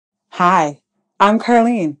Hi, I'm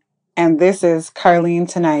Carlene, and this is Carlene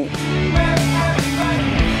Tonight.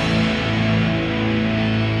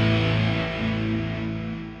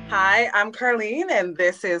 Hi, I'm Carlene, and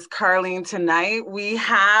this is Carlene Tonight. We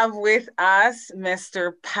have with us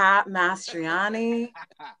Mr. Pat Mastroianni,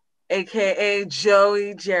 aka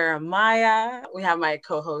Joey Jeremiah. We have my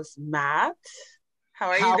co-host Matt. How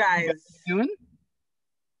are you guys doing?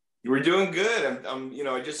 We're doing good.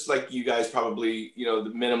 Just like you guys probably,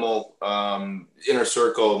 the minimal inner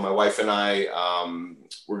circle. My wife and I,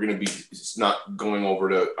 we're going to be not going over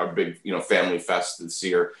to our big, family fest this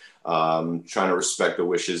year. Trying to respect the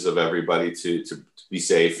wishes of everybody to be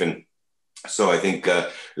safe. And so I think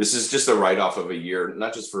this is just a write-off of a year,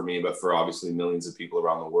 not just for me, but for obviously millions of people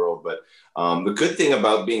around the world. But the good thing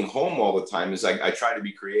about being home all the time is I try to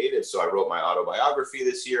be creative. So I wrote my autobiography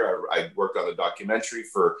this year. I worked on a documentary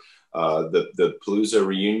for the Palooza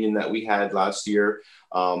reunion that we had last year.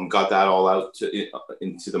 Got that all out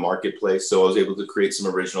into the marketplace. So I was able to create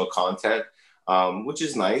some original content, which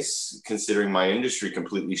is nice considering my industry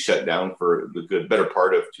completely shut down for the better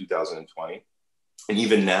part of 2020. And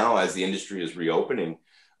even now, as the industry is reopening,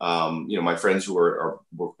 my friends who work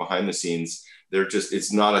behind the scenes,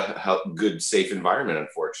 it's not a good, safe environment,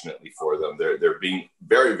 unfortunately, for them. They're being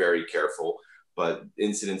very, very careful, but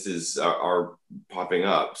incidences are popping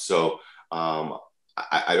up. So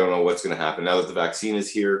I don't know what's going to happen. Now that the vaccine is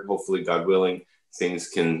here, hopefully, God willing, things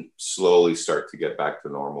can slowly start to get back to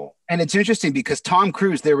normal. And it's interesting because Tom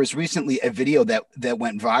Cruise, there was recently a video that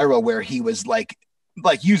went viral where he was like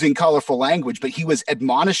using colorful language, but he was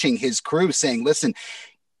admonishing his crew saying, listen,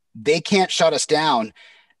 they can't shut us down.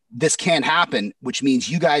 This can't happen, which means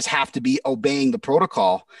you guys have to be obeying the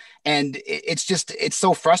protocol. And it's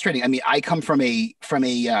so frustrating. I mean, I come from a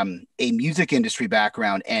music industry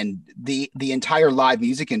background, and the entire live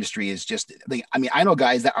music industry is I know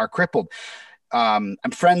guys that are crippled. I'm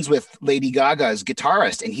friends with Lady Gaga's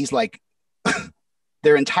guitarist, and he's like,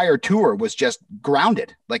 their entire tour was just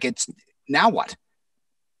grounded. Like, it's now what?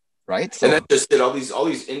 Right. So, and that's just it. All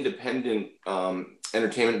these independent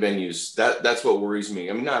entertainment venues. That's what worries me.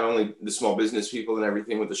 I mean, not only the small business people and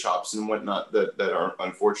everything with the shops and whatnot that are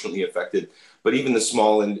unfortunately affected, but even the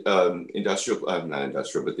small and not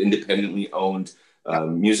industrial, but independently owned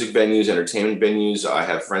music venues, entertainment venues. I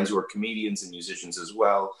have friends who are comedians and musicians as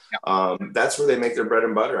well. Yeah. That's where they make their bread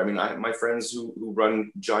and butter. I mean, my friends who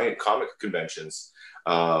run giant comic conventions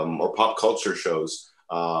or pop culture shows.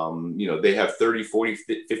 They have 30, 40,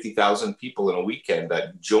 50,000 people in a weekend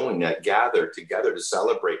that gather together to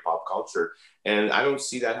celebrate pop culture. And I don't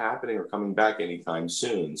see that happening or coming back anytime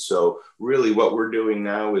soon. So really what we're doing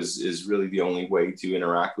now is really the only way to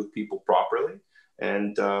interact with people properly.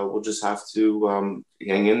 And we'll just have to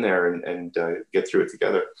hang in there and get through it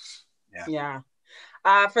together. Yeah.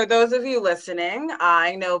 For those of you listening,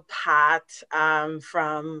 I know Pat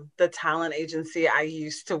from the talent agency I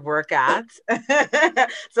used to work at.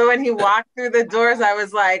 So when he walked through the doors, I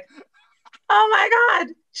was like, oh my God,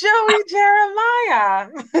 Joey Jeremiah.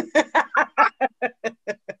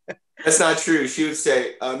 That's not true. She would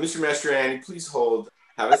say, Mr. Mastroianni, please hold,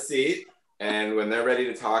 have a seat. And when they're ready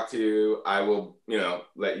to talk to you, I will,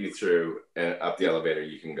 let you through and up the elevator,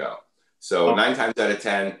 you can go. So 9 times out of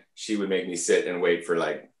 10, she would make me sit and wait for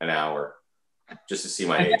like an hour just to see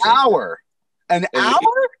my agent. An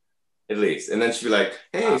hour? At least. And then she'd be like,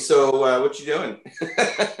 hey, so what you doing?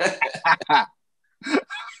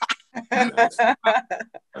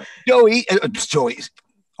 Joey,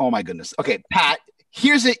 oh my goodness. Okay, Pat,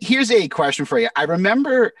 here's a question for you. I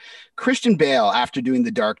remember Christian Bale, after doing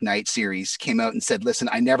the Dark Knight series, came out and said, listen,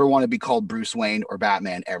 I never want to be called Bruce Wayne or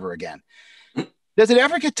Batman ever again. Does it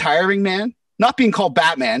ever get tiring, man? Not being called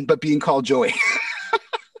Batman, but being called Joey.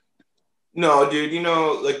 No, dude,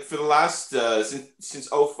 like for the last, since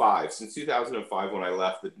 2005, when I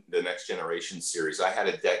left the Next Generation series, I had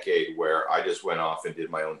a decade where I just went off and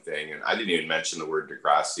did my own thing. And I didn't even mention the word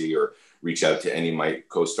Degrassi or reach out to any of my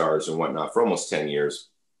co-stars and whatnot for almost 10 years.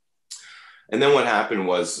 And then what happened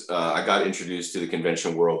was I got introduced to the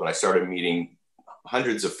convention world and I started meeting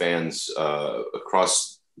hundreds of fans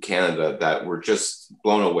across Canada that were just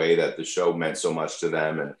blown away that the show meant so much to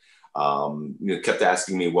them, and kept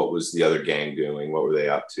asking me what was the other gang doing, what were they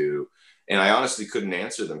up to, and I honestly couldn't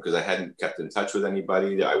answer them because I hadn't kept in touch with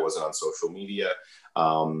anybody. I wasn't on social media,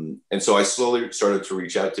 and so I slowly started to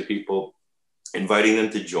reach out to people, inviting them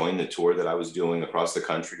to join the tour that I was doing across the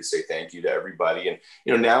country to say thank you to everybody. And,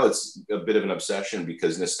 now it's a bit of an obsession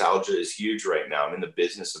because nostalgia is huge right now. I'm in the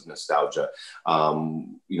business of nostalgia. I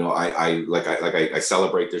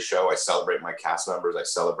celebrate the show. I celebrate my cast members. I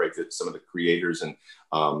celebrate some of the creators and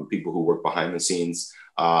people who work behind the scenes.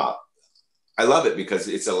 I love it because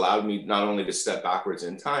it's allowed me not only to step backwards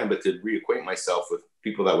in time, but to reacquaint myself with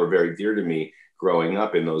people that were very dear to me growing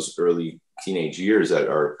up in those early teenage years that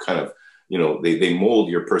are kind of, you know, they mold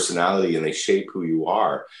your personality and they shape who you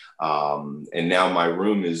are. And now my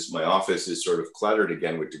office is sort of cluttered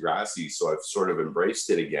again with Degrassi. So I've sort of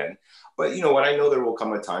embraced it again. But you know what, I know there will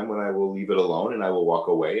come a time when I will leave it alone and I will walk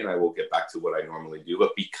away and I will get back to what I normally do.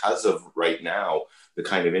 But because of right now, the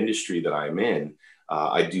kind of industry that I'm in,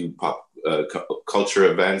 I do pop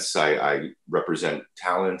culture events. I represent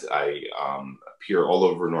talent. I appear all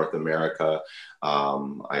over North America.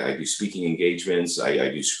 I do speaking engagements. I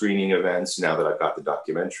do screening events. Now that I've got the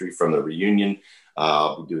documentary from the reunion,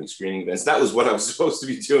 I'll be doing screening events. That was what I was supposed to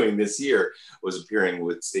be doing this year, was appearing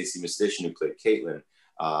with Stacey Mistyshin, who played Caitlin,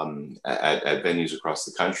 at venues across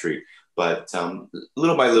the country. But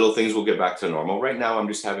little by little, things will get back to normal. Right now, I'm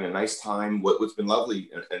just having a nice time. What's been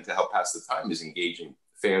lovely and to help pass the time is engaging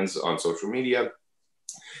fans on social media,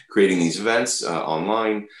 creating these events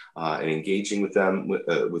online, and engaging with them,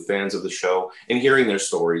 with fans of the show, and hearing their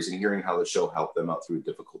stories and hearing how the show helped them out through a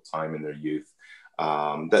difficult time in their youth.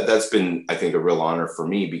 That's been, I think, a real honor for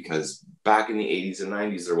me, because back in the 80s and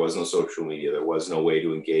 90s, there was no social media. There was no way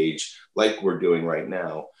to engage like we're doing right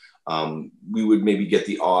now. We would maybe get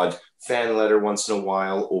the odd fan letter once in a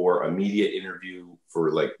while, or a media interview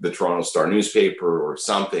for like the Toronto Star newspaper or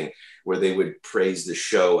something, where they would praise the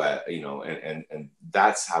show, and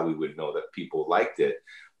that's how we would know that people liked it.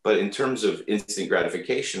 But in terms of instant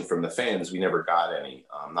gratification from the fans, we never got any.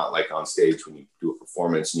 Not like on stage when you do a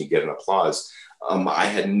performance and you get an applause. I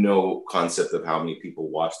had no concept of how many people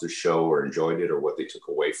watched the show or enjoyed it or what they took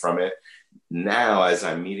away from it. Now, as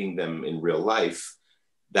I'm meeting them in real life,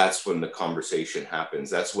 that's when the conversation happens.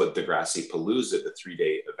 That's what Degrassi Palooza, the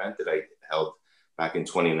 3-day event that I held back in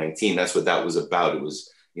 2019, that's what that was about. It was,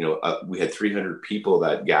 we had 300 people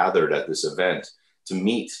that gathered at this event to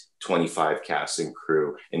meet 25 cast and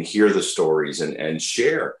crew and hear the stories and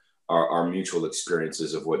share our mutual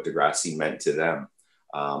experiences of what Degrassi meant to them.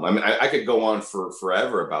 I mean, I could go on for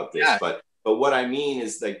forever about this, but what I mean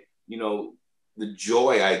is, like, the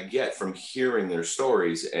joy I get from hearing their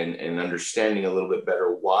stories and understanding a little bit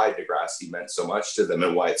better why Degrassi meant so much to them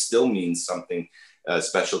and why it still means something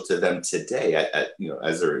special to them today,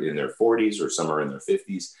 as they're in their 40s or some are in their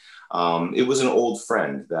 50s. It was an old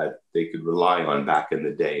friend that they could rely on back in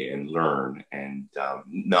the day and learn and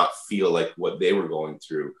not feel like what they were going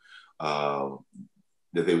through,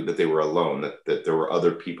 that they were alone, that there were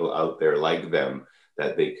other people out there like them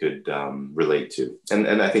that they could relate to.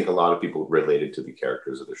 And I think a lot of people related to the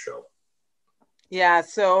characters of the show. Yeah,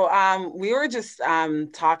 so we were just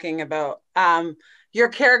talking about your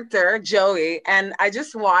character, Joey, and I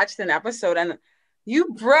just watched an episode and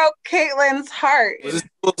you broke Caitlin's heart. Was this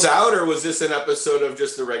Schools Out, or was this an episode of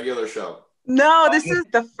just the regular show? No, this is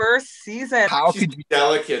the first season. How She's could you?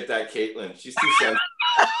 delicate, that Caitlin. She's too sensitive.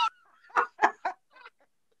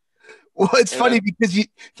 Well, it's funny because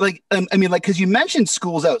because you mentioned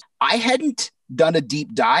Schools Out. I hadn't done a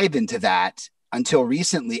deep dive into that until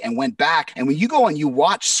recently and went back. And when you go and you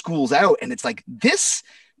watch Schools Out, and it's like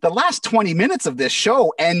the last 20 minutes of this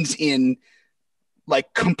show ends in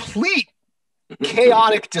like complete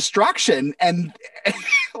chaotic destruction. And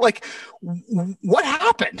like, what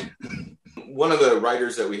happened? One of the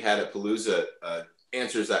writers that we had at Palooza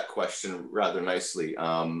answers that question rather nicely.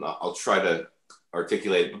 I'll try to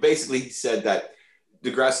articulate it, but basically he said that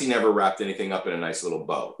Degrassi never wrapped anything up in a nice little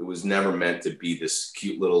bow. It was never meant to be this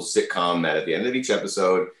cute little sitcom that at the end of each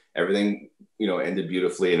episode, everything, ended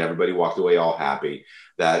beautifully and everybody walked away all happy.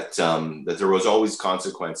 That there was always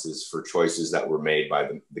consequences for choices that were made by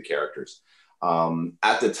the characters.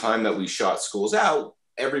 At the time that we shot Schools Out,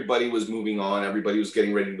 everybody was moving on. Everybody was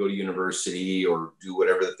getting ready to go to university or do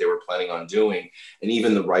whatever that they were planning on doing. And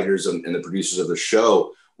even the writers and the producers of the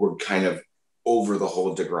show were kind of over the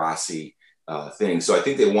whole Degrassi thing. So I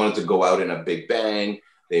think they wanted to go out in a big bang.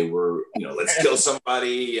 They were, let's kill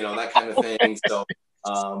somebody, that kind of thing. So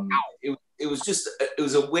it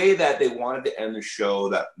was a way that they wanted to end the show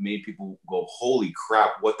that made people go, holy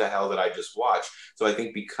crap, what the hell did I just watch? So I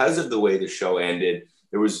think because of the way the show ended,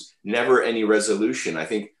 there was never any resolution. I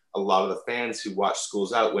think a lot of the fans who watched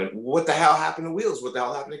Schools Out went, what the hell happened to Wheels? What the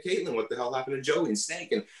hell happened to Caitlin? What the hell happened to Joey and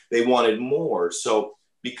Snake? And they wanted more. So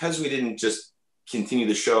because we didn't just continue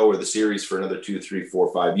the show or the series for another 2, 3,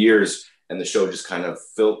 4, 5 years, and the show just kind of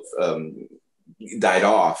died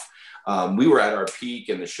off, we were at our peak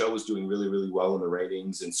and the show was doing really, really well in the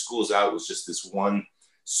ratings, and Schools Out was just this one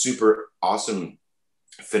super awesome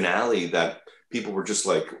finale that people were just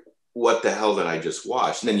like, what the hell did I just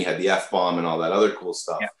watch? And then you had the F-bomb and all that other cool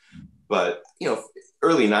stuff. Yeah. But,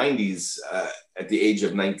 early 90s, at the age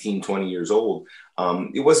of 19, 20 years old,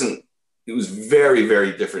 it was very,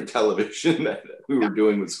 very different television that we were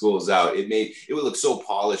doing with Schools Out. It would look so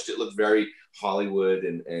polished. It looked very Hollywood.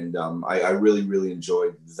 And I really, really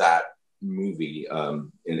enjoyed that movie.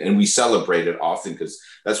 And we celebrate it often because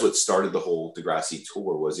that's what started the whole Degrassi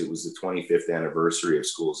tour. It was the 25th anniversary of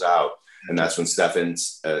Schools Out. And that's when Stefan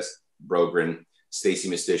Brogren, Stacey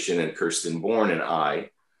Mistician, and Kirsten Bourne and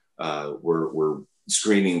I were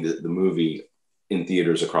screening the movie in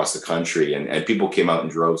theaters across the country, and people came out in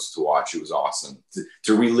droves to watch. It was awesome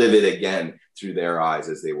to relive it again through their eyes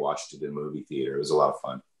as they watched it in movie theater. It was a lot of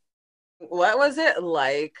fun. What was it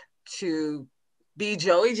like to be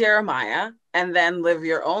Joey Jeremiah and then live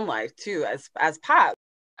your own life too as Pat?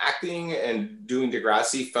 Acting and doing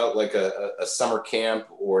Degrassi felt like a summer camp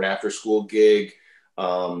or an after school gig.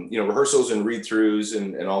 Rehearsals and read-throughs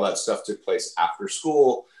and all that stuff took place after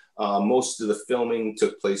school. Most of the filming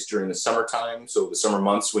took place during the summertime, so the summer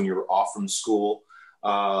months when you were off from school.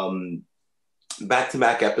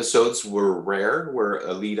 Back-to-back episodes were rare, where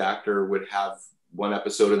a lead actor would have one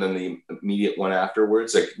episode and then the immediate one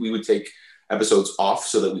afterwards. Like, we would take episodes off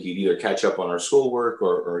so that we could either catch up on our schoolwork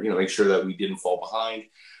or make sure that we didn't fall behind.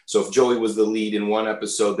 So if Joey was the lead in one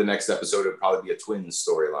episode, the next episode would probably be a twins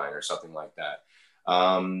storyline or something like that.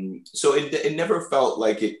 So it never felt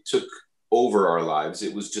like it took over our lives.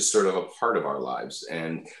 It was just sort of a part of our lives.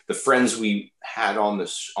 And the friends we had on the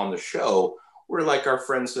show were like our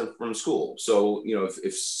friends from school. So,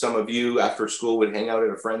 if some of you after school would hang out at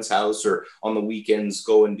a friend's house or on the weekends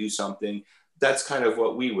go and do something, that's kind of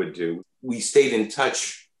what we would do. We stayed in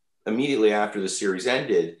touch immediately after the series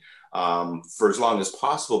ended for as long as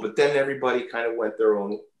possible, but then everybody kind of went their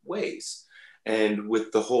own ways. And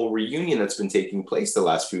with the whole reunion that's been taking place the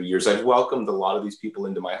last few years, I've welcomed a lot of these people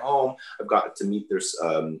into my home. I've gotten to meet their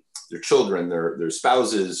children, their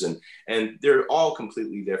spouses, and they're all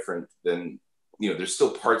completely different than, there's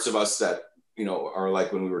still parts of us that, are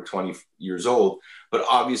like when we were 20 years old, but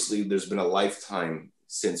obviously there's been a lifetime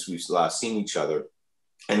since we've last seen each other.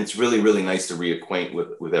 And it's really, really nice to reacquaint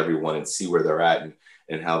with everyone and see where they're at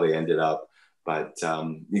and how they ended up. But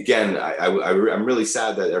again, I'm really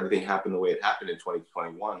sad that everything happened the way it happened in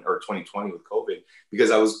 2021 or 2020 with COVID,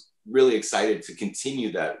 because I was really excited to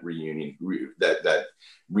continue that reunion, that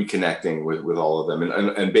reconnecting with all of them.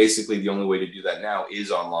 And basically the only way to do that now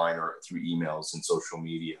is online or through emails and social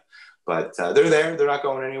media. But they're there. They're not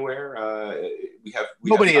going anywhere.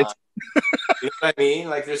 Nobody is. You know what I mean?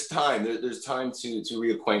 Like, there's time. There's time to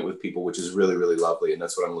reacquaint with people, which is really, really lovely. And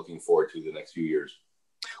that's what I'm looking forward to the next few years.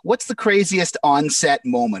 What's the craziest on-set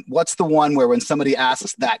moment? What's the one where when somebody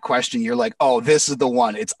asks that question, you're like, oh, this is the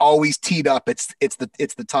one. It's always teed up. It's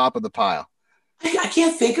the top of the pile. I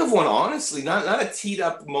can't think of one, honestly. Not a teed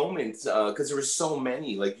up moment, because there were so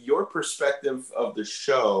many. Like, your perspective of the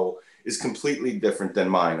show is completely different than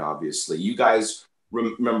mine, obviously. You guys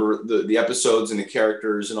remember the episodes and the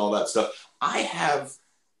characters and all that stuff. I have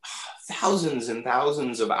thousands and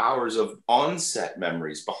thousands of hours of on-set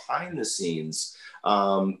memories, behind the scenes,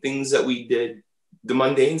 things that we did, the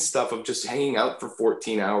mundane stuff of just hanging out for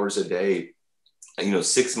 14 hours a day,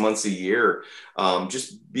 6 months a year,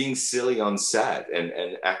 just being silly on set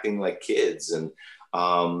and acting like kids. And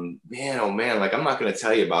man, oh man, like, I'm not going to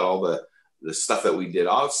tell you about all the stuff that we did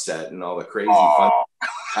off set and all the crazy fun.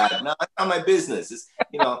 No, it's not my business. It's,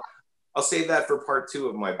 I'll save that for part 2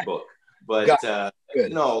 of my book. But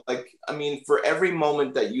for every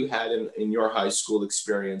moment that you had in your high school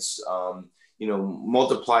experience,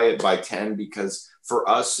 multiply it by 10, because for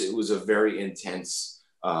us, it was a very intense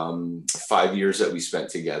 5 years that we spent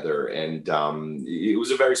together. And it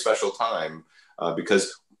was a very special time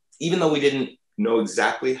because even though we didn't know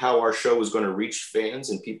exactly how our show was going to reach fans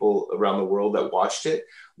and people around the world that watched it,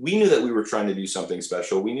 we knew that we were trying to do something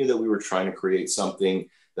special. We knew that we were trying to create something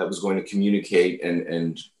that was going to communicate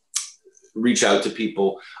and reach out to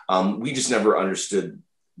people. We just never understood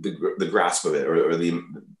the grasp of it or the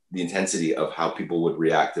intensity of how people would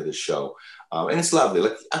react to the show. And it's lovely.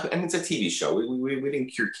 It's a TV show. We didn't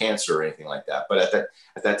cure cancer or anything like that. But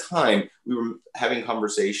at that time, we were having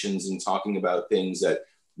conversations and talking about things that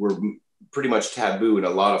were pretty much taboo in a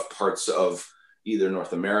lot of parts of either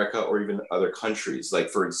North America or even other countries. Like,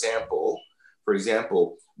 for example,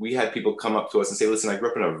 we had people come up to us and say, listen, I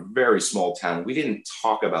grew up in a very small town. We didn't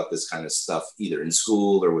talk about this kind of stuff either in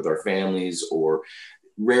school or with our families, or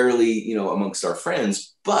rarely, amongst our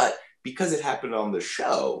friends. But because it happened on the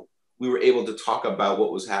show, we were able to talk about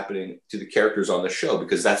what was happening to the characters on the show,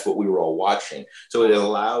 because that's what we were all watching. So it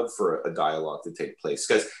allowed for a dialogue to take place.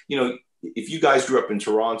 Because, if you guys grew up in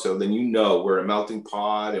Toronto, then you know we're a melting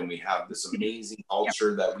pot and we have this amazing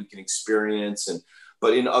culture that we can experience.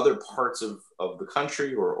 But in other parts of the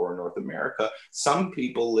country or North America, some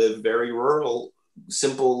people live very rural,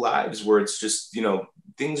 simple lives where it's just, you know,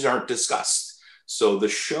 things aren't discussed. So the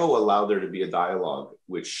show allowed there to be a dialogue,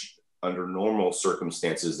 which under normal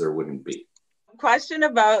circumstances there wouldn't be. Question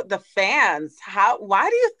about the fans. Why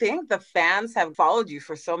do you think the fans have followed you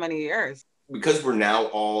for so many years? Because we're now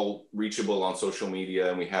all reachable on social media,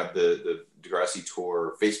 and we have the Degrassi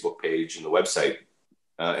Tour Facebook page and the website.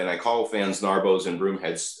 And I call fans Narbos and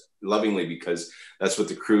Broomheads lovingly because that's what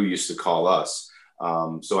the crew used to call us.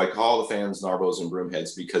 So I call the fans Narbos and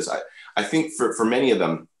Broomheads because I think for many of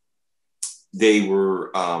them, they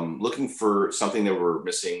were looking for something they were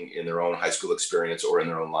missing in their own high school experience or in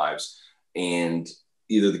their own lives. And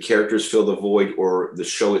either the characters fill the void or the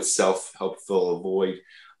show itself helped fill a void.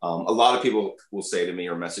 A lot of people will say to me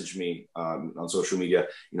or message me on social media,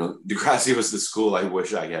 you know, Degrassi was the school I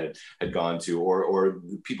wish I had gone to, or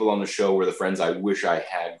the people on the show were the friends I wish I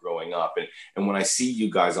had growing up. And when I see you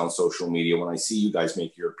guys on social media, when I see you guys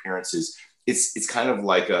make your appearances, it's kind of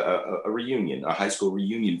like a reunion, a high school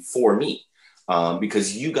reunion for me.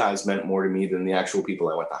 Because you guys meant more to me than the actual people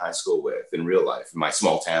I went to high school with in real life, in my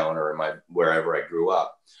small town or in wherever I grew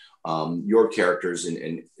up. Your characters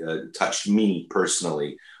touched me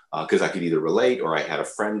personally because I could either relate or I had a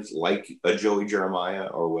friend like a Joey Jeremiah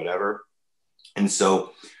or whatever. And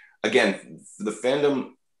so, again, the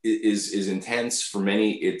fandom is intense. For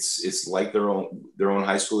many, it's like their own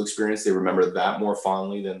high school experience. They remember that more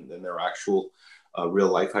fondly than their actual real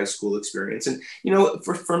life high school experience. And, you know,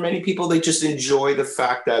 for many people, they just enjoy the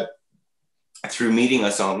fact that through meeting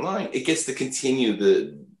us online, it gets to continue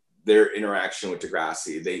their interaction with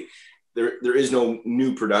Degrassi. There is no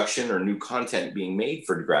new production or new content being made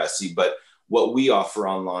for Degrassi, but what we offer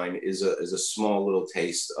online is a small little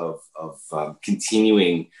taste of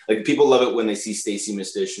continuing. Like, people love it when they see Stacey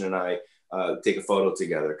Mistish and I take a photo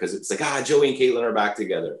together, because it's like, Joey and Caitlin are back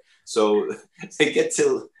together. So they get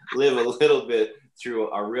to live a little bit through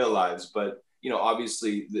our real lives, but, you know,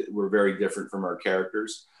 obviously we're very different from our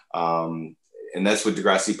characters. And that's what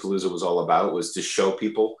Degrassi Palooza was all about, was to show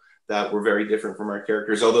people that we're very different from our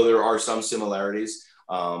characters, although there are some similarities.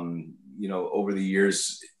 You know, over the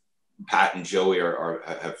years, Pat and Joey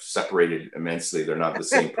have separated immensely. They're not the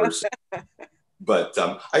same person. But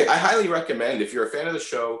I highly recommend, if you're a fan of the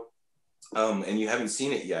show and you haven't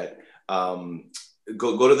seen it yet,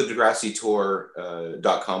 go to the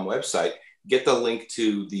DegrassiTour.com website, get the link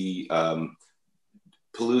to the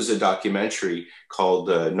Palooza documentary called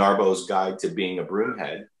Narbo's Guide to Being a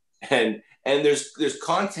Broomhead. And there's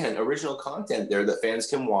content, original content there that fans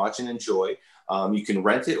can watch and enjoy. You can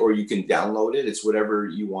rent it or you can download it. It's whatever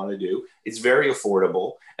you want to do. It's very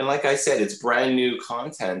affordable. And like I said, it's brand new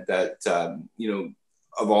content that, you know,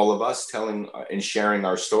 of all of us telling and sharing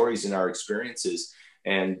our stories and our experiences.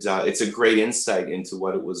 And it's a great insight into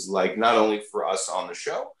what it was like, not only for us on the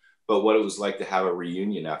show, but what it was like to have a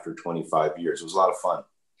reunion after 25 years. It was a lot of fun.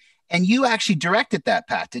 And you actually directed that,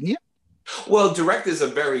 Pat, didn't you? Well, direct is a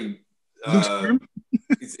very,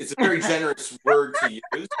 it's a very generous word to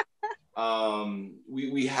use.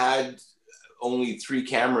 We had only 3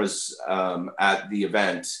 cameras at the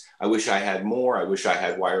event. I wish I had more. I wish I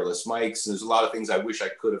had wireless mics. There's a lot of things I wish I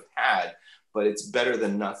could have had, but it's better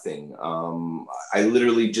than nothing. I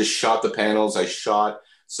literally just shot the panels. I shot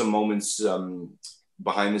some moments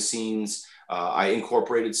behind the scenes. I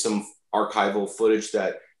incorporated some archival footage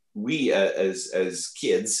that we as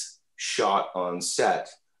kids shot on set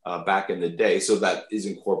back in the day. So that is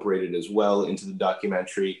incorporated as well into the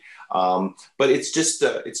documentary. But it's just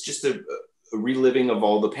a reliving of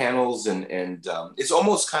all the panels, and it's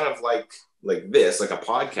almost kind of like this, like a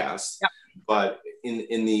podcast, yep, but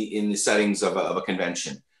in the settings of a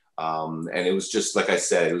convention. And it was just, like I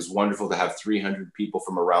said, it was wonderful to have 300 people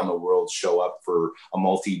from around the world show up for a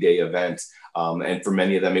multi-day event. And for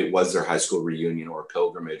many of them, it was their high school reunion or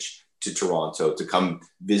pilgrimage to Toronto to come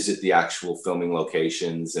visit the actual filming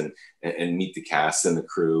locations and meet the cast and the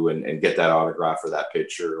crew and get that autograph or that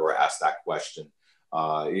picture or ask that question.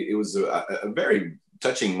 It was a very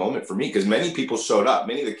touching moment for me, because many people showed up.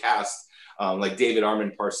 Many of the cast, like David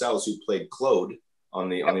Armand Parcells, who played Claude on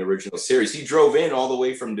the original series, he drove in all the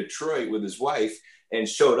way from Detroit with his wife and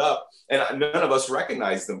showed up, and none of us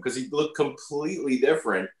recognized him because he looked completely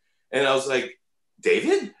different. And I was like,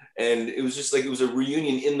 David? And it was just like, it was a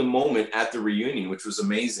reunion in the moment at the reunion, which was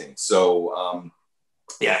amazing. So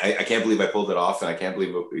yeah, I can't believe I pulled it off, and I can't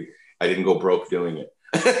believe I didn't go broke doing it.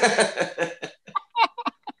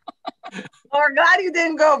 We're glad you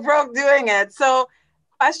didn't go broke doing it. So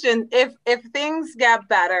Question: if things get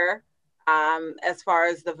better, as far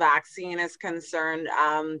as the vaccine is concerned,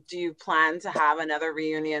 do you plan to have another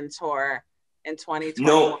reunion tour in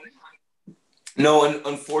 2021? No, and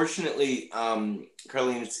unfortunately,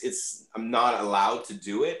 Carlene, I'm not allowed to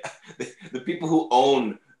do it. The people who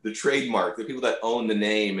own the trademark, the people that own the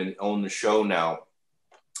name and own the show now,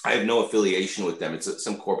 I have no affiliation with them. It's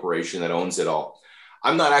some corporation that owns it all.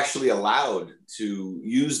 I'm not actually allowed to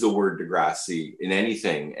use the word Degrassi in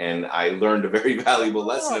anything. And I learned a very valuable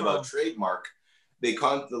lesson about trademark.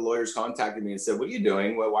 The lawyers contacted me and said, "What are you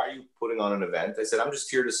doing? Well, why are you putting on an event?" I said, "I'm just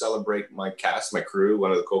here to celebrate my cast, my crew, one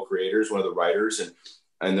of the co-creators, one of the writers."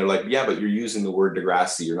 And they're like, "Yeah, but you're using the word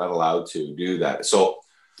Degrassi. You're not allowed to do that." So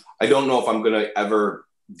I don't know if I'm going to ever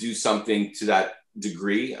do something to that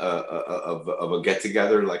degree of a get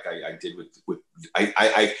together like I did with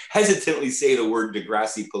I hesitantly say the word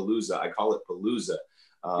Degrassi Palooza. I call it Palooza.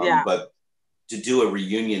 But to do a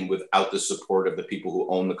reunion without the support of the people who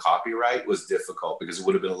own the copyright was difficult, because it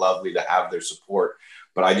would have been lovely to have their support.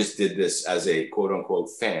 But I just did this as a quote unquote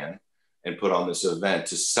fan and put on this event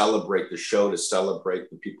to celebrate the show, to celebrate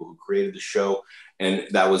the people who created the show. And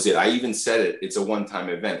that was it. I even said it's a one-time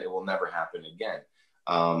event. It will never happen again.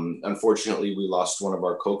 Unfortunately, we lost one of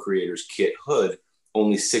our co-creators, Kit Hood,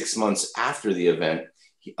 only 6 months after the event.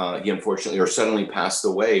 He unfortunately or suddenly passed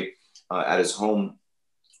away at his home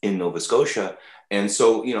in Nova Scotia. And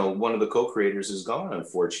so, one of the co-creators is gone,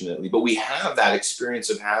 unfortunately. But we have that experience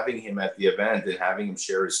of having him at the event and having him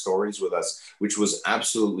share his stories with us, which was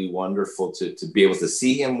absolutely wonderful to be able to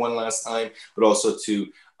see him one last time, but also to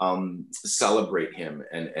celebrate him.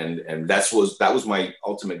 And that was my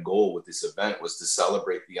ultimate goal with this event, was to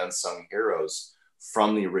celebrate the unsung heroes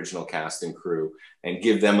from the original cast and crew and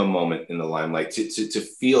give them a moment in the limelight, to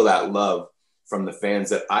feel that love from the fans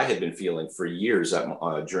that I had been feeling for years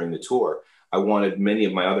during the tour. I wanted many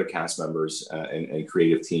of my other cast members and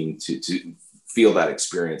creative team to feel that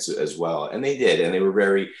experience as well. And they did. And they were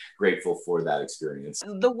very grateful for that experience.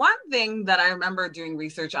 The one thing that I remember doing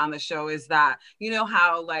research on the show is that,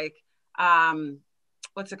 how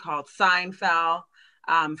what's it called? Seinfeld,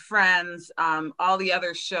 Friends, all the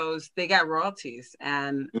other shows, they get royalties.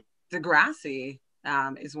 And Degrassi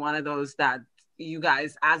is one of those that you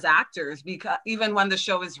guys as actors, because even when the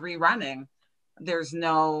show is rerunning, there's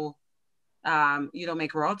no, you don't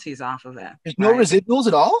make royalties off of it. There's no residuals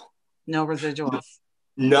at all? No residuals.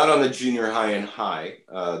 Not on the junior high and high.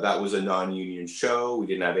 That was a non-union show. We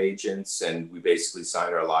didn't have agents, and we basically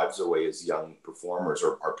signed our lives away as young performers,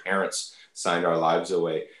 or our parents signed our lives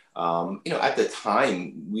away. At the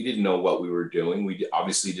time, we didn't know what we were doing. We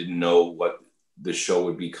obviously didn't know what the show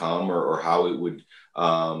would become or how it would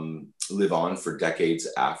live on for decades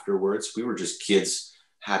afterwards. We were just kids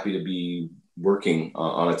happy to be working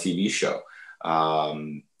on a TV show.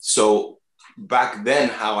 So back then,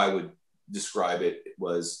 how I would describe it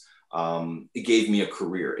was, it gave me a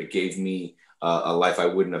career. It gave me a life I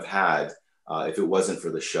wouldn't have had if it wasn't for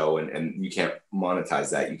the show. And you can't monetize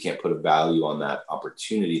that. You can't put a value on that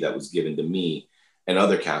opportunity that was given to me and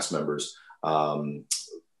other cast members.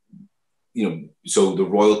 So the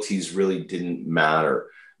royalties really didn't matter,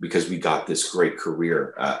 because we got this great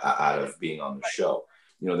career out of being on the show.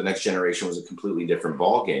 The next generation was a completely different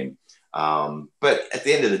ball game. But at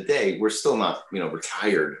the end of the day, we're still not,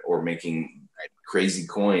 retired or making crazy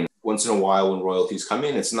coin. Once in a while, when royalties come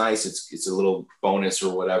in, it's nice. It's a little bonus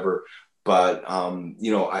or whatever. But,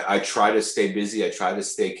 I try to stay busy. I try to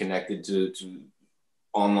stay connected to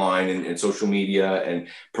online and social media and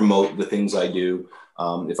promote the things I do.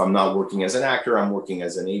 If I'm not working as an actor, I'm working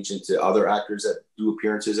as an agent to other actors that do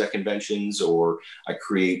appearances at conventions, or I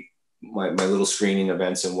create my little screening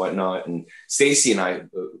events and whatnot. And Stacey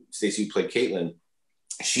who played Caitlin,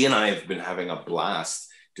 she and I have been having a blast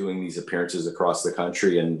doing these appearances across the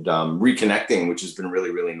country and reconnecting, which has been really,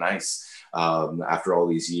 really nice after all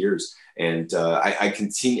these years. And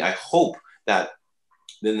I hope that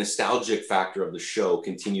the nostalgic factor of the show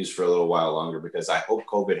continues for a little while longer, because I hope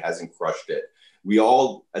COVID hasn't crushed it. We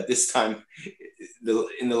all, at this time,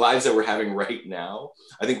 in the lives that we're having right now,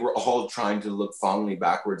 I think we're all trying to look fondly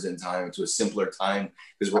backwards in time to a simpler time,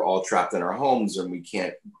 because we're all trapped in our homes and we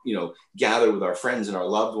can't, gather with our friends and our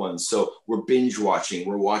loved ones. So we're binge watching.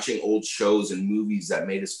 We're watching old shows and movies that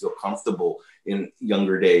made us feel comfortable in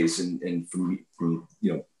younger days and from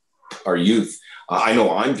our youth. I know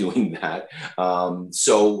I'm doing that.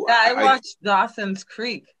 I watched Dawson's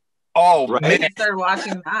Creek. Oh, right. Man. I started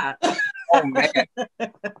watching that. Oh, man.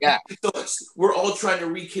 Yeah. So we're all trying to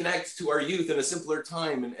reconnect to our youth in a simpler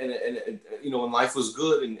time. And when life was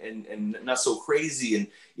good and not so crazy. And,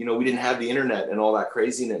 we didn't have the internet and all that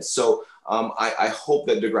craziness. So I hope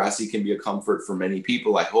that Degrassi can be a comfort for many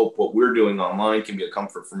people. I hope what we're doing online can be a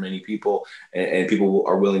comfort for many people, and people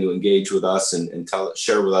are willing to engage with us and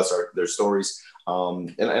share with us their stories.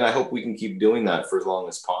 And I hope we can keep doing that for as long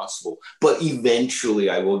as possible. But eventually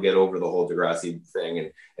I will get over the whole Degrassi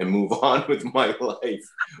thing and move on with my life.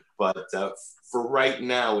 But for right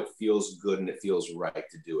now, it feels good and it feels right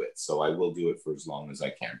to do it. So I will do it for as long as I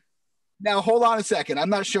can. Now, hold on a second. I'm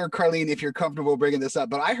not sure, Carlene, if you're comfortable bringing this up,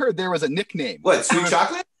 but I heard there was a nickname. What, Sweet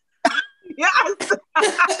Chocolate? Yes.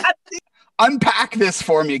 Unpack this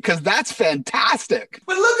for me, because that's fantastic.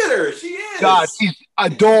 But look at her. She is. God, she's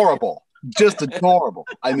adorable. Just adorable.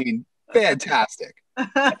 I mean, fantastic.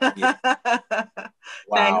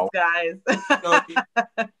 Wow. Thanks,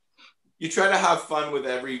 guys. You try to have fun with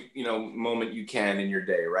every, moment you can in your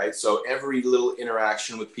day, right? So every little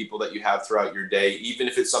interaction with people that you have throughout your day, even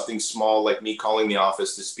if it's something small like me calling the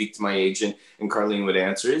office to speak to my agent and Carlene would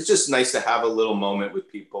answer, it's just nice to have a little moment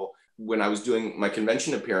with people. When I was doing my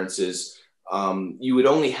convention appearances, you would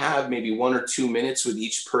only have maybe 1 or 2 minutes with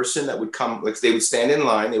each person that would come. Like, they would stand in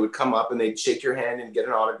line, they would come up and they'd shake your hand and get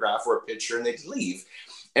an autograph or a picture and they'd leave.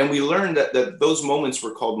 And we learned that those moments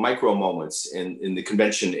were called micro moments in the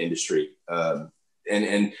convention industry.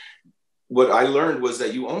 And what I learned was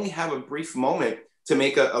that you only have a brief moment to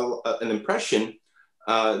make an impression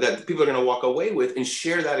that people are going to walk away with and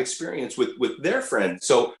share that experience with their friends.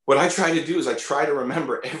 So what I try to do is I try to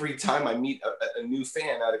remember every time I meet a new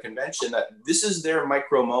fan at a convention that this is their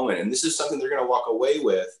micro moment and this is something they're going to walk away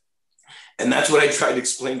with. And that's what I tried to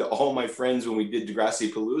explain to all my friends when we did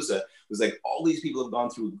Degrassi Palooza. It was like, all these people have gone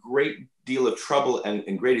through a great deal of trouble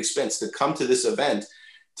and great expense to come to this event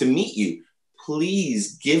to meet you.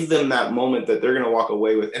 Please give them that moment that they're going to walk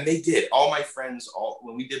away with. And they did. All my friends,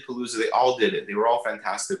 when we did Palooza, they all did it. They were all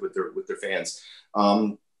fantastic with their fans.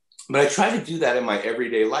 But I try to do that in my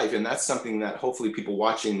everyday life. And that's something that hopefully people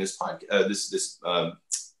watching this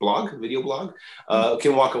video blog,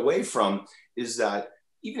 can walk away from, is that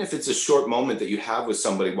even if it's a short moment that you have with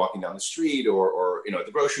somebody walking down the street or at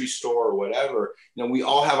the grocery store or whatever, we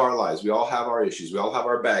all have our lives. We all have our issues. We all have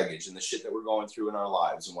our baggage and the shit that we're going through in our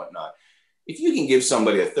lives and whatnot. If you can give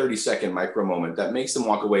somebody a 30-second micro moment that makes them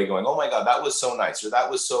walk away going, oh my God, that was so nice, or that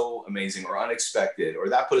was so amazing or unexpected, or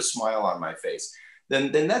that put a smile on my face,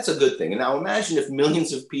 then that's a good thing. And now imagine if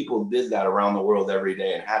millions of people did that around the world every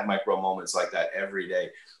day and had micro moments like that every day,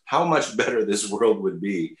 how much better this world would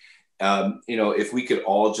be. If we could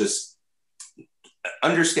all just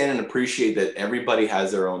understand and appreciate that everybody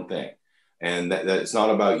has their own thing and that it's not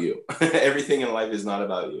about you. Everything in life is not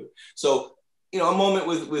about you. So, a moment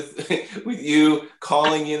with you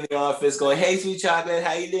calling in the office going, hey, Sweet Chocolate,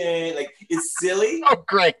 how you doing? Like, it's silly. Oh,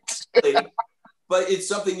 great. But it's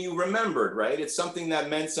something you remembered, right? It's something that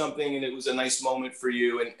meant something and it was a nice moment for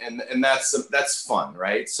you. And that's fun,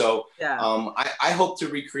 right? So yeah. I hope to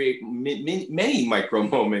recreate many micro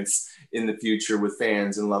moments in the future with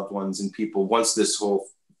fans and loved ones and people once this whole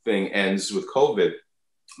thing ends with COVID.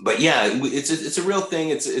 But yeah, it's a real thing.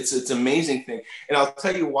 It's an amazing thing. And I'll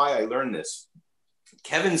tell you why I learned this.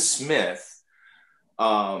 Kevin Smith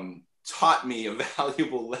taught me a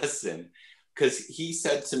valuable lesson, because he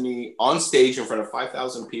said to me on stage in front of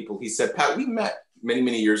 5,000 people, he said, Pat, we met many,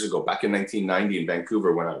 many years ago, back in 1990 in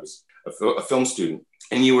Vancouver when I was a film student,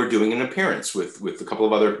 and you were doing an appearance with a couple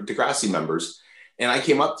of other Degrassi members. And I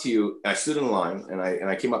came up to you, I stood in line, and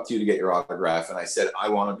I came up to you to get your autograph, and I said, I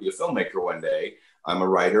want to be a filmmaker one day. I'm a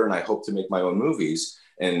writer, and I hope to make my own movies.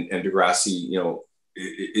 And Degrassi,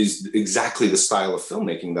 is exactly the style of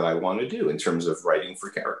filmmaking that I want to do in terms of writing for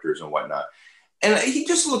characters and whatnot. And he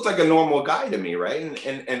just looked like a normal guy to me, right?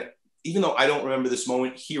 And even though I don't remember this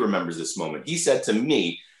moment, he remembers this moment. He said to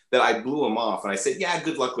me that I blew him off, and I said, yeah,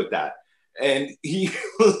 good luck with that. And he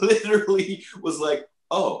literally was like,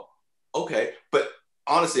 oh, okay. But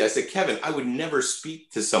honestly, I said, Kevin, I would never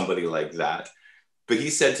speak to somebody like that. But he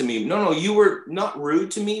said to me, no, you were not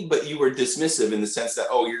rude to me, but you were dismissive in the sense that,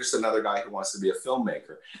 oh, you're just another guy who wants to be a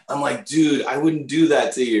filmmaker. I'm like, dude, I wouldn't do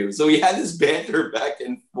that to you. So we had this banter back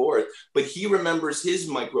and forth, but he remembers his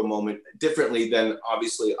micro moment differently than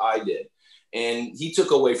obviously I did. And he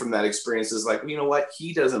took away from that experience as like, you know what?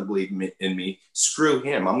 He doesn't believe in me. Screw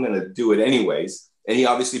him. I'm going to do it anyways. And he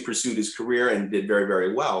obviously pursued his career and did very,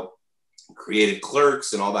 very well. Created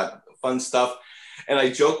Clerks and all that fun stuff. And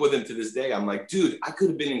I joke with him to this day. I'm like, dude, I could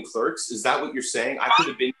have been in Clerks. Is that what you're saying? I could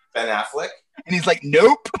have been Ben Affleck. And he's like,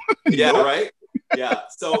 nope. Yeah, nope. Right? Yeah.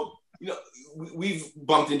 So, we've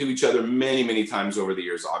bumped into each other many, many times over the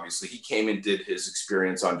years, obviously. He came and did his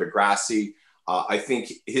experience on Degrassi. I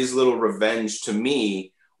think his little revenge to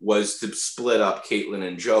me was to split up Caitlin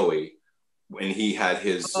and Joey. when he had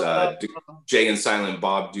his Oh. Jay and Silent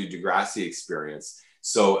Bob do Degrassi experience.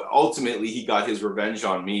 So ultimately, he got his revenge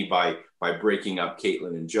on me by breaking up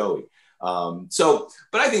Caitlin and Joey.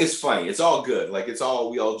 But I think it's funny. It's all good. Like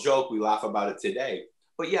we all joke, we laugh about it today.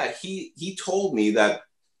 But yeah, he told me that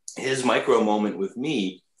his micro moment with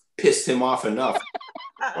me pissed him off enough.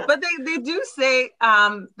 But they do say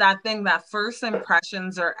that thing that first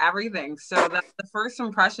impressions are everything. So that the first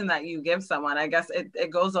impression that you give someone, I guess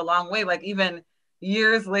it goes a long way. Like even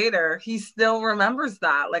years later, he still remembers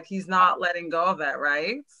that. Like he's not letting go of it,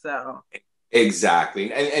 right? So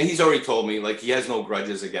exactly. And he's already told me, like, he has no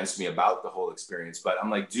grudges against me about the whole experience. But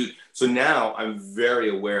I'm like, dude, so now I'm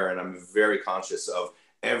very aware and I'm very conscious of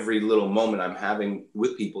every little moment I'm having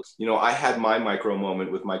with people. You know, I had my micro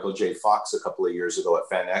moment with Michael J. Fox a couple of years ago at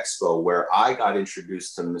Fan Expo, where I got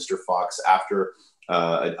introduced to Mr. Fox after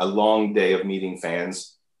a long day of meeting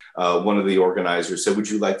fans. One of the organizers said, "Would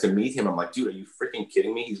you like to meet him?" I'm like, dude, are you freaking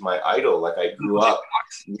kidding me? He's my idol. Like, I grew up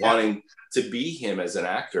wanting to be him as an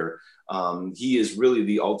actor. He is really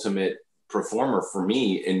the ultimate performer for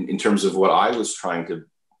me in terms of what I was trying to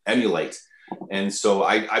emulate. And so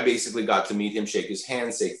I basically got to meet him, shake his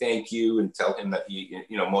hand, say thank you, and tell him that he,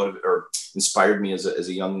 you know, motivated or inspired me as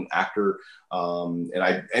a young actor. And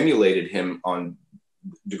I emulated him on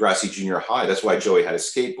Degrassi Junior High. That's why Joey had a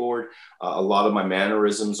skateboard. A lot of my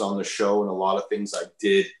mannerisms on the show and a lot of things I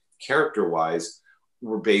did character-wise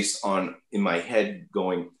were based on, in my head,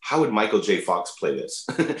 going, how would Michael J. Fox play this?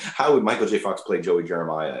 How would Michael J. Fox play Joey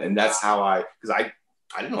Jeremiah? And that's how because I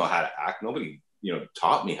didn't know how to act. Nobody, you know,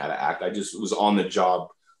 taught me how to act. I just was on the job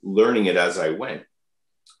learning it as I went.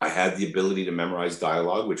 I had the ability to memorize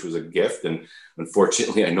dialogue, which was a gift. And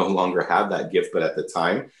unfortunately, I no longer have that gift. But at the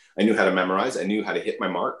time, I knew how to memorize. I knew how to hit my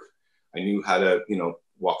mark. I knew how to, you know,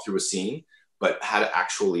 walk through a scene, but how to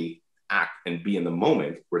actually act and be in the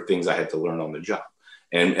moment were things I had to learn on the job.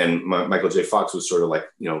 And Michael J. Fox was sort of like,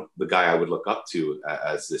 you know, the guy I would look up to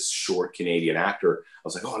as this short Canadian actor. I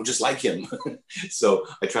was like, oh, I'm just like him. So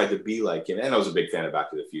I tried to be like him. And I was a big fan of Back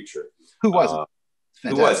to the Future. Who wasn't?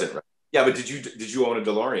 Who wasn't? Right? Yeah, but did you own a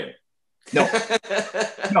DeLorean? No.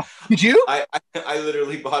 No. Did you? I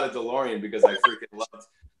literally bought a DeLorean because I freaking loved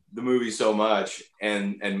the movie so much.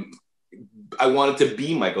 And I wanted to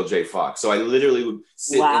be Michael J. Fox. So I literally would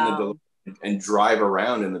sit in the DeLorean and drive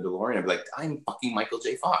around in the DeLorean. I'd be like, I'm fucking Michael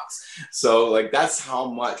J. Fox. So like, that's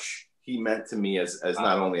how much he meant to me as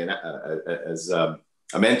not only a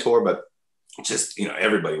mentor, but just, you know,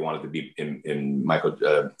 everybody wanted to be in Michael.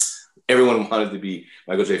 Everyone wanted to be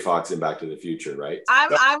Michael J. Fox in Back to the Future, right?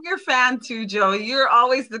 I'm your fan too, Joey. You're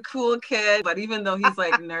always the cool kid, but even though he's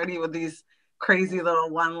like nerdy with these crazy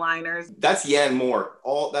little one-liners. That's Yan Moore.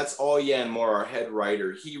 That's all Yan Moore, our head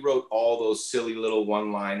writer. He wrote all those silly little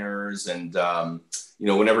one-liners, and you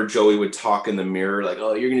know, whenever Joey would talk in the mirror, like,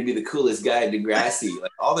 "Oh, you're going to be the coolest guy at Degrassi,"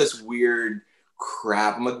 like all this weird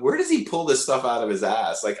crap. I'm like, where does he pull this stuff out of his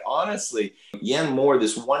ass? Like, honestly, Yan Moore,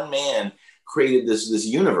 this one man, created this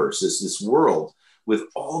universe, this world with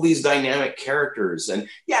all these dynamic characters, and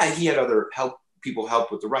yeah, he had other people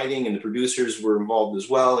help with the writing, and the producers were involved as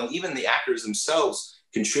well. And even the actors themselves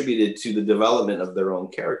contributed to the development of their own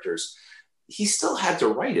characters. He still had to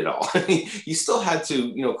write it all. He still had to,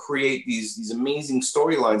 you know, create these amazing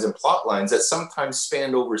storylines and plot lines that sometimes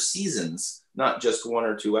spanned over seasons, not just 1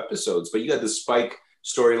 or 2 episodes. But you had the Spike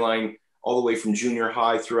storyline all the way from junior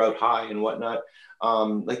high throughout high and whatnot.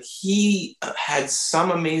 Like, he had some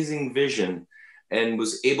amazing vision and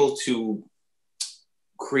was able to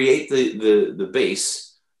create the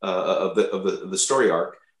base of the story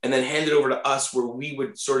arc, and then hand it over to us, where we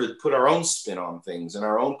would sort of put our own spin on things and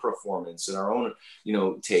our own performance and our own, you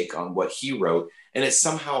know, take on what he wrote. And it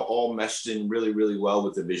somehow all meshed in really, really well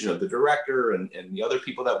with the vision of the director and the other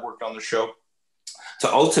people that worked on the show,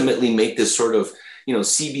 to ultimately make this sort of, you know,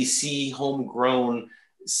 CBC homegrown,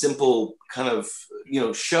 simple kind of, you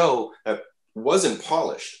know, show that wasn't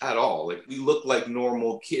polished at all. Like, we looked like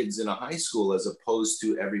normal kids in a high school, as opposed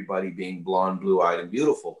to everybody being blonde, blue-eyed, and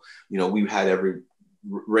beautiful. You know, we had every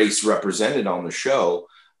race represented on the show.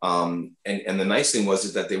 And the nice thing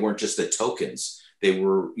was that they weren't just the tokens. They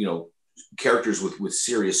were, you know, characters with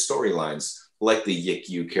serious storylines, like the Yik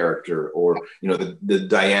Yu character, or, you know, the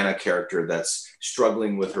Diana character that's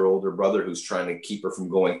struggling with her older brother who's trying to keep her from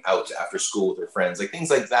going out after school with her friends, like things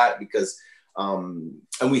like that. Because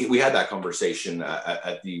and we had that conversation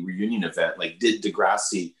at the reunion event. Like, did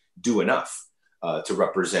Degrassi do enough to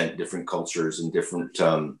represent different cultures and different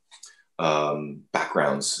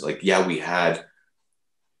backgrounds? Like, yeah, we had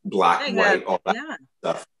black, white, all that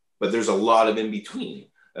stuff, but there's a lot of in between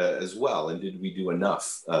as well. And did we do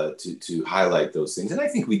enough to highlight those things? And I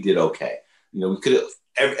think we did okay. You know, we could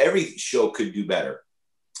have, every show could do better,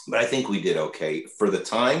 but I think we did okay for the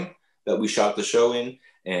time that we shot the show in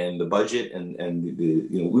and the budget and the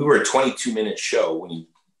you know, we were a 22-minute show when you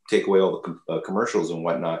take away all the commercials and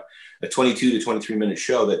whatnot, a 22 to 23-minute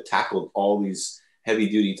show that tackled all these heavy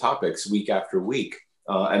duty topics week after week.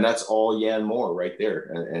 And that's all Yan Moore right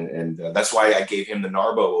there. And that's why I gave him the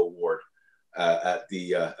Narbo Award at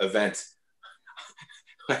the event.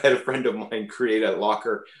 I had a friend of mine create a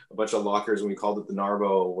bunch of lockers, and we called it the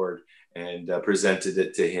Narbo Award, and presented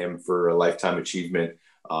it to him for a lifetime achievement.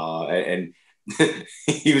 And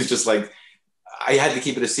he was just like, I had to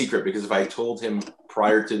keep it a secret, because if I told him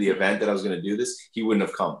prior to the event that I was going to do this, he wouldn't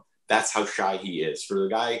have come. That's how shy he is. For the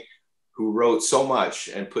guy who wrote so much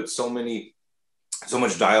and put so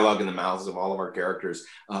much dialogue in the mouths of all of our characters,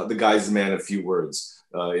 the guy's a man of few words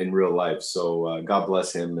in real life. So God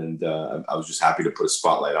bless him. And I was just happy to put a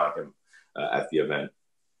spotlight on him at the event.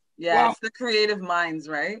 Yeah, wow. It's the creative minds,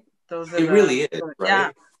 right? Those are it really is, right?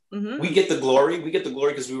 Yeah. Mm-hmm. We get the glory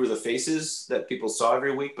because we were the faces that people saw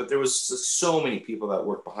every week, but there was so many people that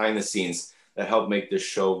worked behind the scenes that helped make this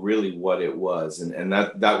show really what it was. And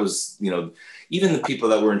that was, you know, even the people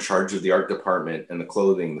that were in charge of the art department and the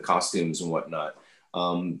clothing, the costumes and whatnot,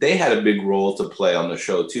 they had a big role to play on the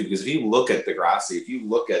show too. Because if you look at Degrassi, if you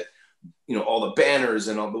look at, you know, all the banners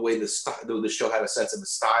and all the way the show had a sense of a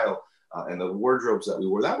style and the wardrobes that we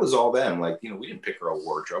wore, that was all them. Like, you know, we didn't pick our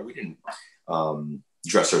wardrobe. We didn't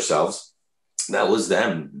dress ourselves. That was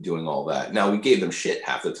them doing all that. Now we gave them shit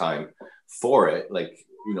half the time for it. Like,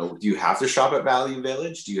 you know, do you have to shop at Value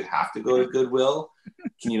Village? Do you have to go to Goodwill?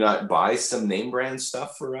 Can you not buy some name brand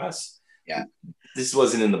stuff for us? Yeah. This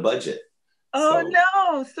wasn't in the budget. Oh, so.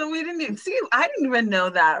 No. So we didn't even see, I didn't even know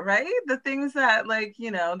that, right? The things that, like,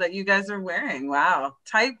 you know, that you guys are wearing. Wow.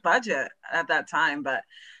 Tight budget at that time. But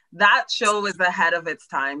that show was ahead of its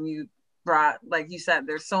time. You brought, like you said,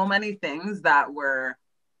 there's so many things that were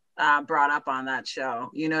brought up on that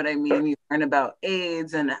show. You know what I mean? You learn about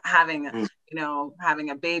AIDS and having, you know,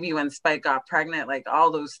 having a baby when Spike got pregnant, like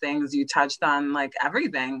all those things. You touched on like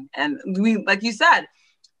everything. And we, like you said,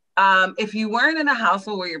 if you weren't in a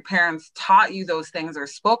household where your parents taught you those things or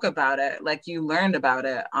spoke about it, like you learned about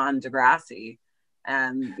it on Degrassi.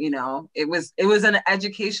 And, you know, it was an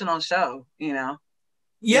educational show, you know?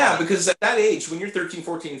 Yeah, because at that age, when you're 13,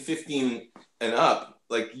 14, 15 and up,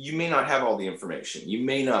 like you may not have all the information. You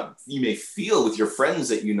may feel with your friends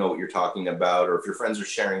that you know what you're talking about, or if your friends are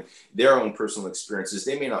sharing their own personal experiences,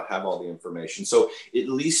 they may not have all the information. So at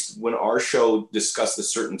least when our show discussed a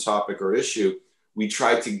certain topic or issue, we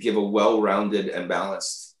tried to give a well-rounded and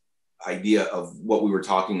balanced idea of what we were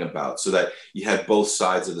talking about so that you had both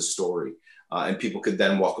sides of the story. And people could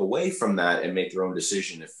then walk away from that and make their own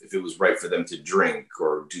decision if it was right for them to drink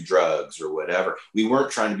or do drugs or whatever. We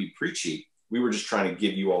weren't trying to be preachy. We were just trying to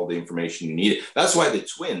give you all the information you needed. That's why the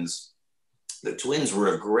twins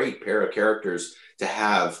were a great pair of characters to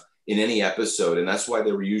have in any episode. And that's why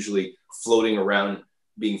they were usually floating around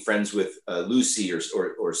being friends with Lucy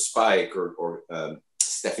or Spike or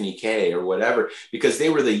Stephanie K or whatever, because they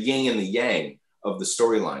were the yin and the yang of the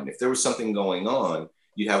storyline. If there was something going on,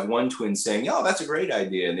 you'd have one twin saying, oh, that's a great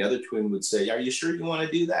idea. And the other twin would say, are you sure you want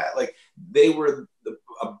to do that? Like they were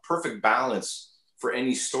a perfect balance for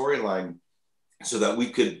any storyline so that we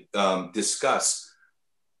could discuss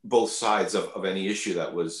both sides of any issue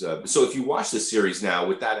that was. So if you watch the series now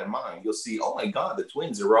with that in mind, you'll see, oh my God, the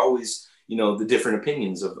twins are always, you know, the different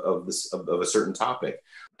opinions of a certain topic.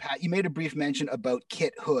 Pat, you made a brief mention about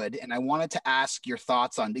Kit Hood, and I wanted to ask your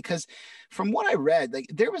thoughts on, because from what I read, like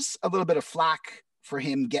there was a little bit of flack for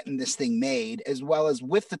him getting this thing made, as well as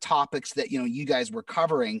with the topics that, you know, you guys were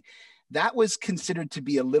covering, that was considered to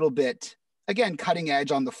be a little bit, again, cutting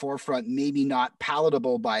edge on the forefront, maybe not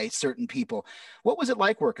palatable by certain people. What was it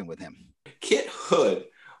like working with him? Kit Hood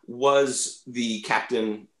was the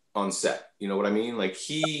captain on set. You know what I mean? Like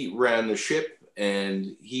he ran the ship and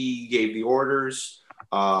he gave the orders.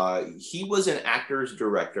 He was an actor's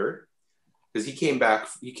director because he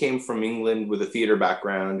came from England with a theater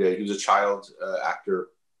background. He was a child actor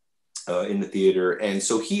in the theater. And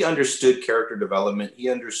so he understood character development. He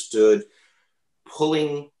understood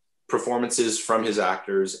pulling performances from his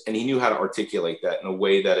actors, and he knew how to articulate that in a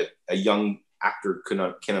way that a young actor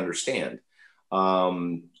can understand.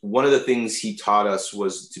 One of the things he taught us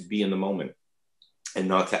was to be in the moment and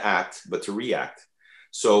not to act, but to react.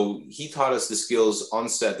 So he taught us the skills on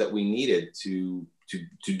set that we needed to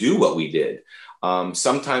do what we did.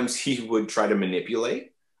 Sometimes he would try to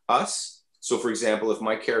manipulate us. So for example, if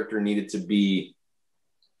my character needed to be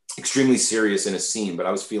extremely serious in a scene, but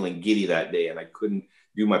I was feeling giddy that day and I couldn't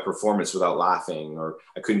do my performance without laughing, or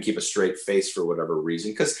I couldn't keep a straight face for whatever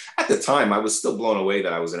reason. Because at the time I was still blown away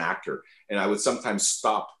that I was an actor, and I would sometimes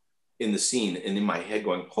stop in the scene and in my head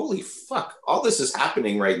going, holy fuck, all this is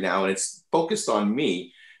happening right now and it's focused on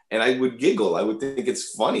me. And I would giggle. I would think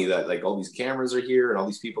it's funny that like all these cameras are here and all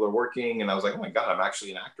these people are working. And I was like, oh my God, I'm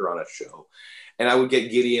actually an actor on a show. And I would get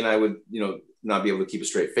giddy and I would, not be able to keep a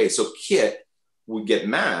straight face. So Kit would get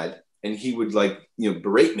mad and he would like,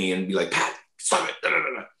 berate me and be like, Pat, stop it. Da, da,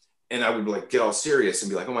 da, da. And I would like get all serious and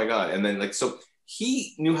be like, oh my God. And then like, so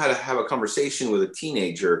he knew how to have a conversation with a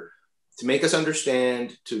teenager to make us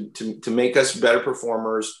understand, to make us better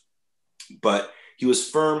performers. But he was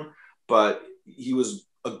firm, but he was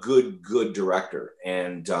a good director.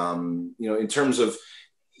 And, in terms of,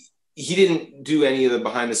 he didn't do any of the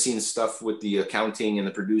behind the scenes stuff with the accounting and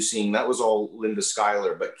the producing. That was all Linda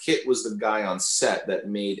Schuyler, but Kit was the guy on set that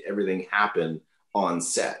made everything happen on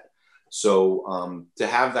set. So to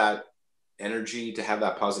have that energy, to have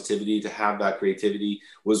that positivity, to have that creativity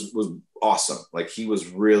was awesome. Like he was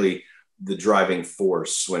really the driving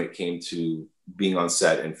force when it came to being on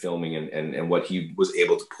set and filming and what he was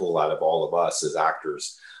able to pull out of all of us as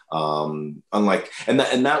actors. And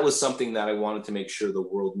that was something that I wanted to make sure the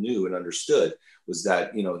world knew and understood, was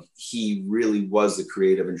that, he really was the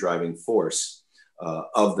creative and driving force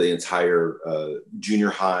of the entire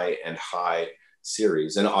junior high and high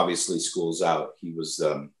series. And obviously Schools Out, he was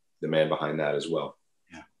the man behind that as well.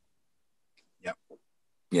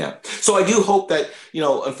 Yeah. So I do hope that,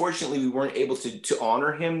 unfortunately we weren't able to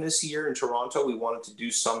honor him this year in Toronto. We wanted to do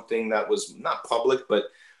something that was not public, but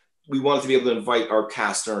we wanted to be able to invite our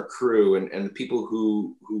cast and our crew and the people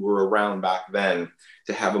who were around back then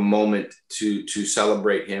to have a moment to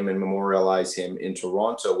celebrate him and memorialize him in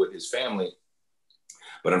Toronto with his family.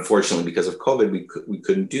 But unfortunately, because of COVID, we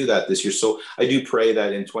couldn't do that this year. So I do pray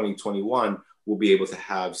that in 2021, we'll be able to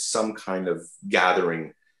have some kind of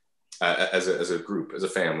gathering as a group, as a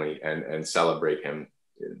family, and celebrate him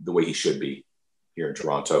the way he should be here in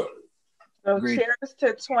Toronto. So cheers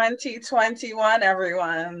to 2021,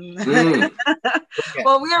 everyone.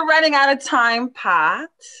 Well, we are running out of time, Pat.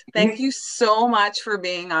 Thank you so much for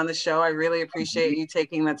being on the show. I really appreciate you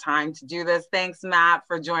taking the time to do this. Thanks, Matt,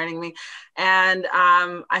 for joining me. And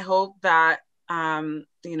I hope that,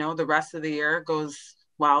 the rest of the year goes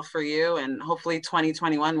well for you. And hopefully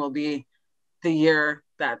 2021 will be the year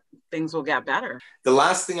that things will get better. The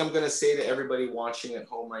last thing I'm going to say to everybody watching at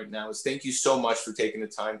home right now is thank you so much for taking the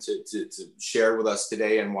time to share with us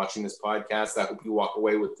today and watching this podcast. I hope you walk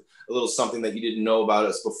away with a little something that you didn't know about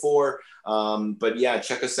us before. But yeah,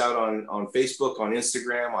 check us out on Facebook, on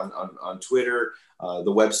Instagram, on Twitter.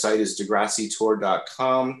 The website is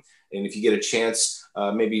degrassitour.com. And if you get a chance,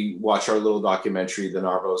 maybe watch our little documentary, The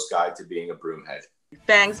Narvos Guide to Being a Broomhead.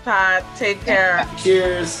 Thanks, Pat. Take care.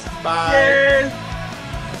 Cheers. Bye. Cheers.